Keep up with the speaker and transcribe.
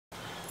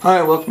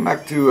Hi, welcome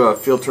back to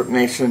Field Trip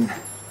Nation.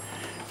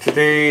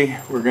 Today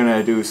we're going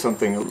to do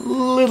something a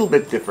little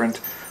bit different.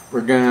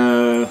 We're going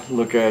to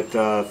look at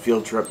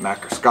field trip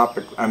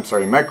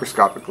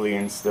microscopically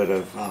instead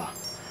of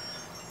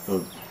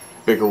the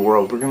bigger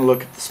world. We're going to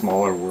look at the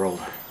smaller world.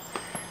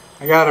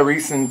 I got a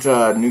recent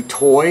new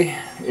toy.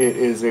 It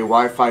is a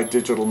Wi-Fi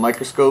digital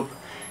microscope,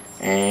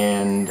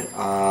 and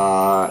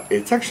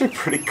it's actually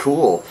pretty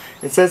cool.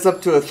 It says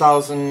up to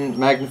 1,000,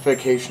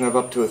 magnification of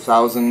up to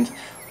 1,000.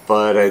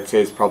 But I'd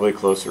say it's probably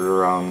closer to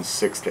around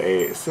 6 to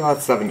 8, so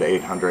that's 7 to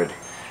 800.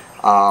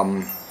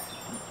 We're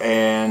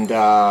going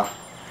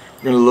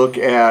to look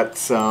at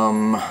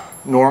some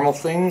normal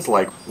things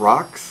like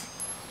rocks.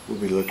 We'll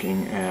be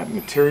looking at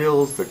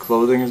materials that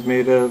clothing is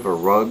made of, or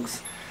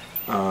rugs,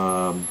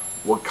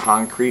 what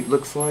concrete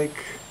looks like,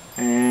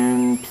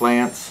 and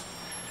plants.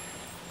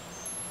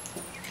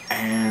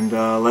 And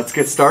let's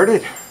get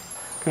started.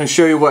 I'm going to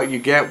show you what you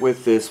get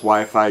with this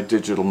Wi-Fi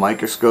digital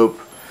microscope.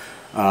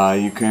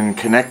 You can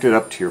connect it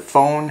up to your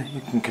phone.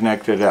 You can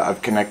connect it.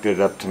 I've connected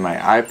it up to my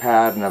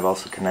iPad, and I've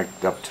also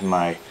connected it up to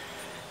my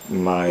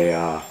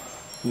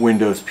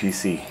Windows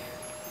PC.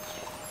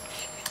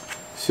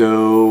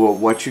 So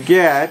what you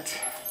get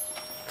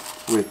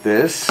with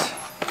this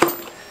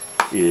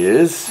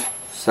is a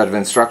set of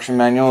instruction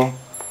manual,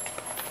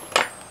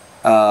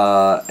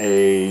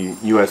 a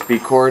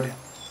USB cord,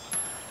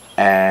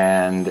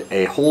 and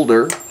a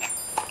holder,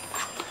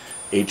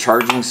 a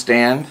charging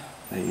stand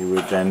that you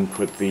would then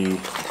put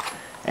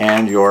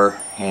and your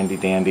handy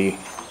dandy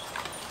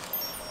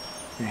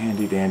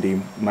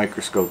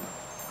microscope.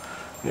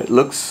 It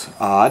looks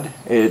odd.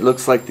 It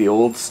looks like the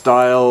old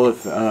style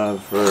if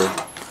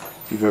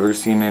you've ever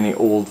seen any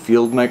old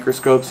field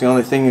microscopes. The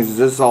only thing is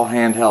this is all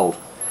handheld,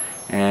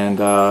 and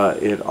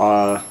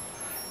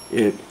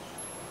it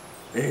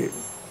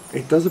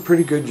does a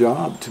pretty good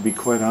job, to be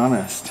quite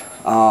honest.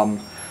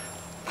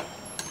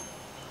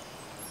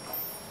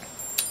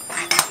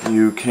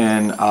 You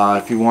can,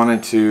 if you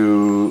wanted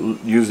to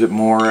use it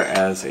more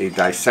as a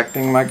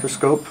dissecting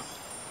microscope,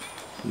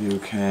 you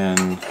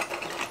can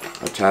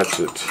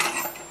attach it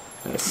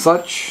as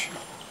such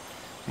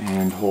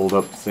and hold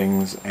up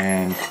things,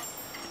 and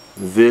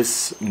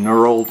this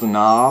knurled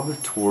knob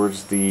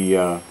towards the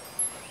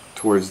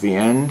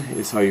end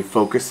is how you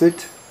focus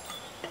it,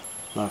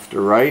 left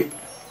or right.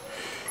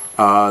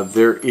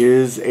 There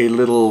is a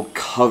little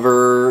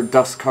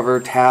dust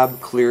cover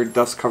tab, cleared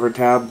dust cover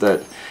tab,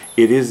 that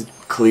it is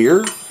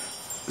clear,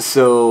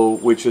 so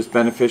which is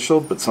beneficial,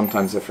 but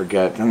sometimes I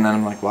forget, and then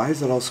I'm like, why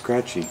is it all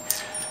scratchy?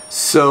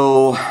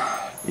 So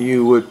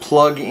you would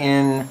plug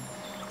in,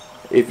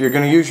 if you're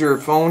going to use your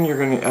phone, you're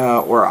going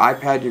to or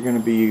iPad, you're going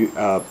to be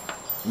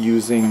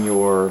using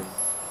your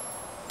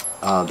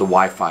the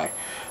Wi-Fi,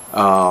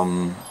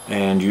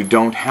 and you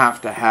don't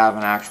have to have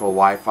an actual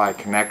Wi-Fi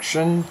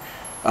connection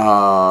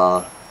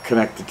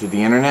connected to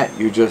the internet.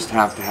 You just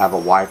have to have a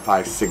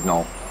Wi-Fi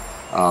signal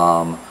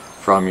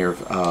from your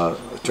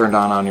turned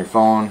on your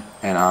phone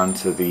and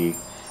onto the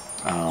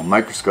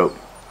microscope.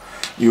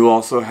 You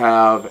also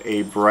have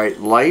a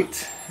bright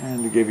light,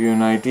 and to give you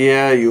an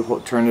idea,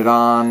 you turn it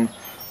on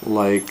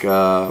like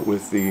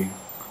with the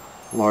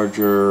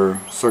larger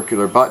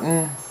circular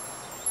button,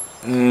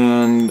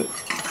 and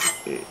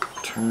it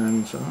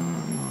turns on.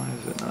 Why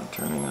is it not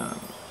turning on?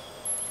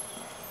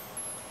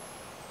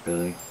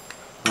 Really?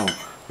 Oh,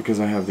 because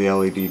I have the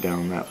LED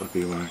down, that would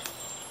be why.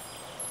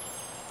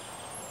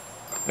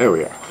 There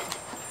we are.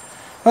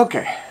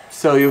 Okay,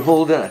 so you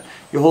hold it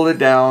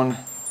down,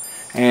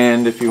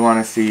 and if you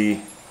want to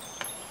see,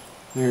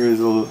 there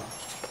is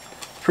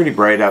pretty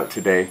bright out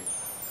today,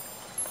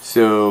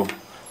 so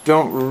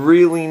don't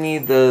really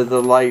need the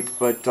light,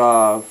 but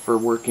for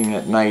working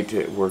at night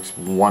it works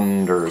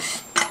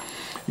wonders.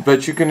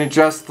 But you can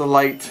adjust the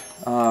light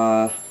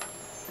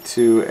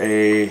to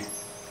a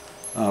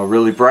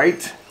really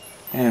bright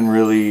and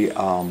really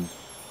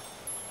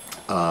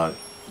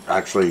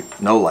actually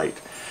no light.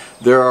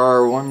 There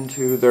are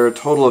a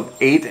total of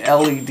 8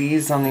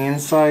 LEDs on the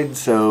inside,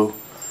 so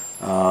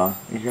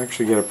you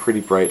actually get a pretty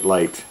bright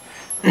light.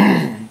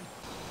 And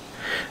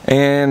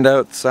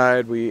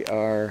outside we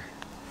are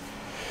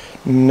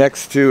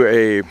next to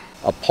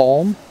a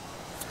palm,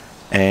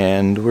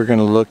 and we're going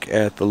to look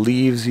at the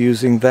leaves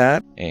using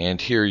that. And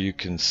here you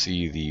can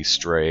see the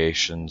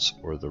striations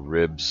or the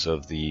ribs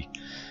of the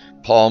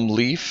palm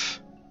leaf.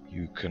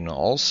 You can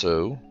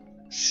also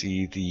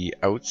see the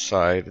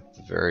outside at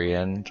the very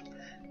end,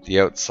 the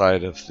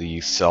outside of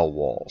the cell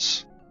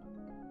walls.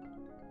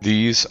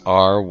 These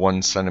are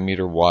 1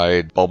 centimeter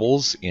wide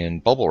bubbles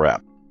in bubble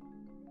wrap.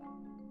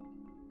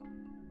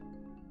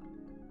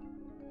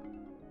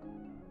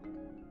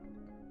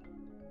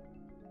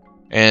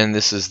 And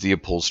this is the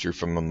upholstery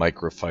from a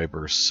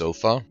microfiber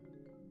sofa.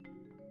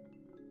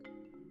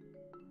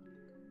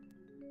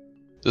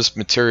 This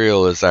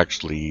material is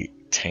actually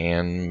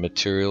tan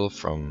material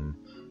from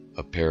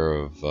a pair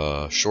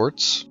of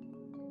shorts.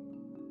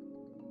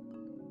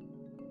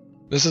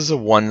 This is a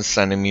 1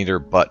 centimeter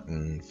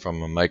button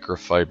from a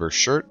microfiber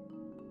shirt.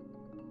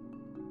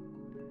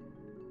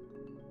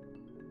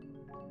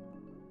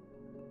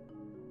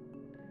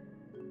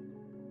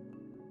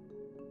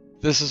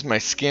 This is my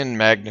skin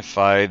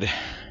magnified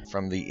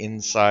from the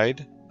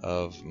inside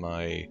of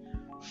my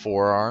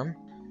forearm,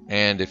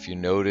 and if you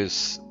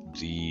notice,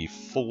 the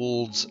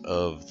folds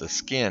of the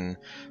skin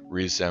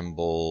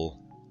resemble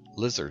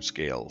lizard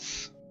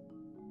scales.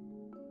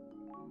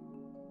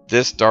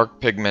 This dark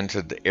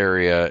pigmented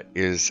area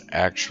is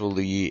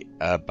actually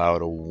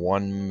about a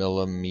 1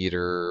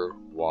 millimeter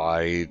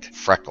wide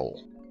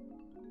freckle.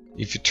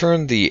 If you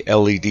turn the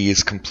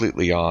LEDs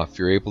completely off,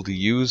 you're able to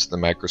use the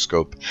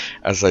microscope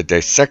as a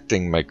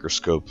dissecting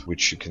microscope,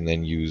 which you can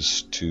then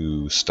use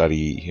to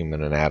study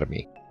human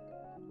anatomy.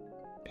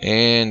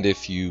 And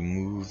if you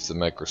move the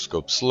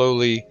microscope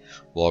slowly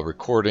while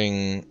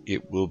recording,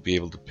 it will be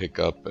able to pick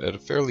up at a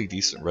fairly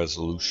decent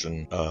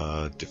resolution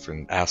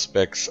different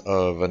aspects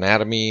of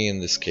anatomy. In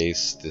this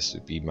case, this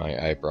would be my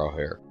eyebrow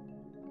hair.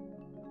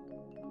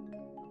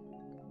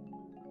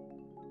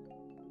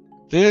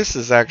 This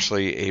is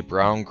actually a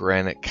brown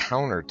granite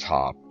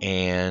countertop,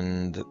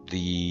 and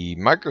the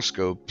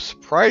microscope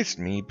surprised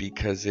me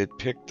because it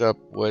picked up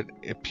what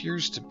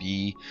appears to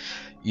be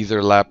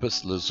either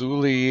lapis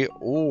lazuli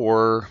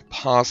or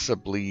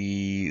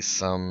possibly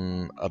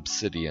some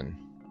obsidian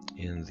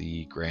in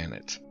the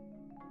granite.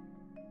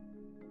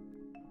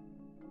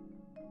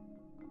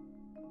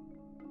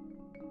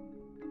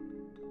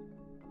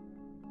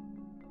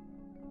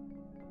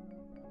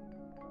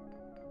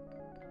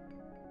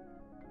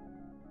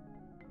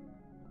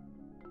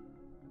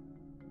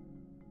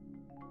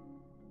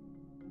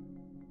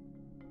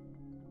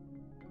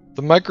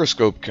 The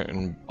microscope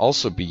can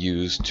also be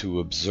used to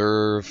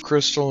observe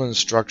crystalline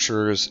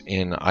structures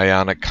in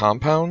ionic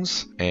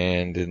compounds,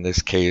 and in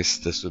this case,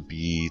 this would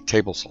be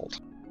table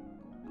salt.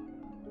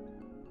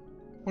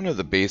 One of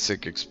the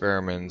basic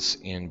experiments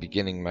in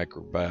beginning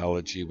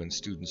microbiology when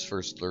students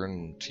first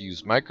learn to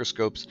use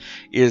microscopes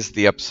is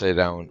the upside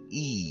down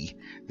E.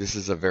 This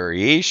is a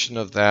variation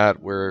of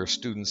that where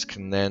students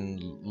can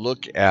then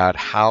look at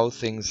how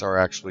things are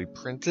actually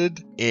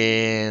printed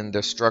and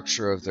the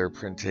structure of their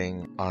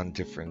printing on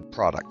different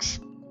products.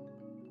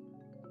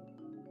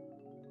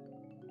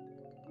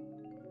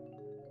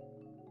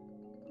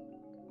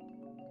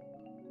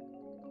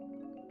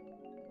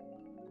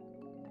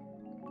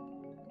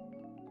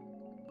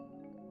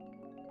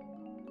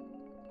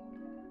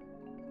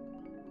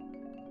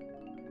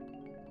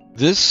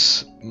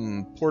 This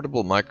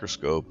portable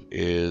microscope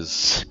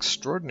is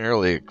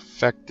extraordinarily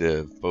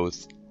effective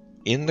both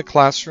in the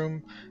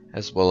classroom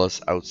as well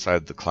as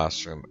outside the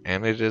classroom,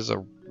 and it is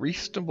a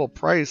reasonable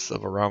price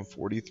of around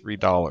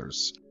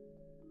 $43.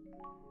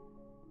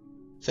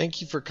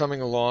 Thank you for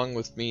coming along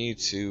with me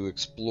to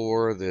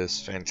explore this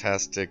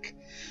fantastic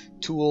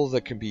tool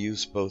that can be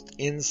used both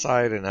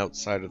inside and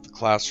outside of the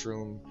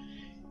classroom.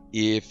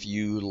 If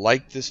you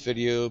like this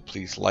video,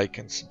 please like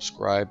and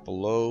subscribe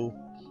below.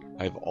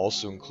 I've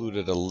also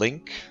included a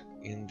link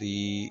in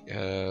the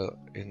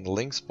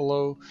links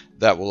below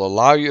that will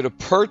allow you to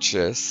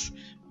purchase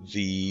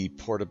the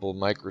portable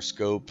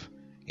microscope,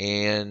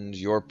 and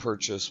your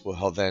purchase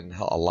will then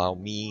allow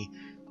me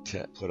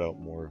to put out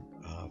more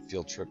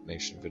Field Trip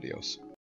Nation videos.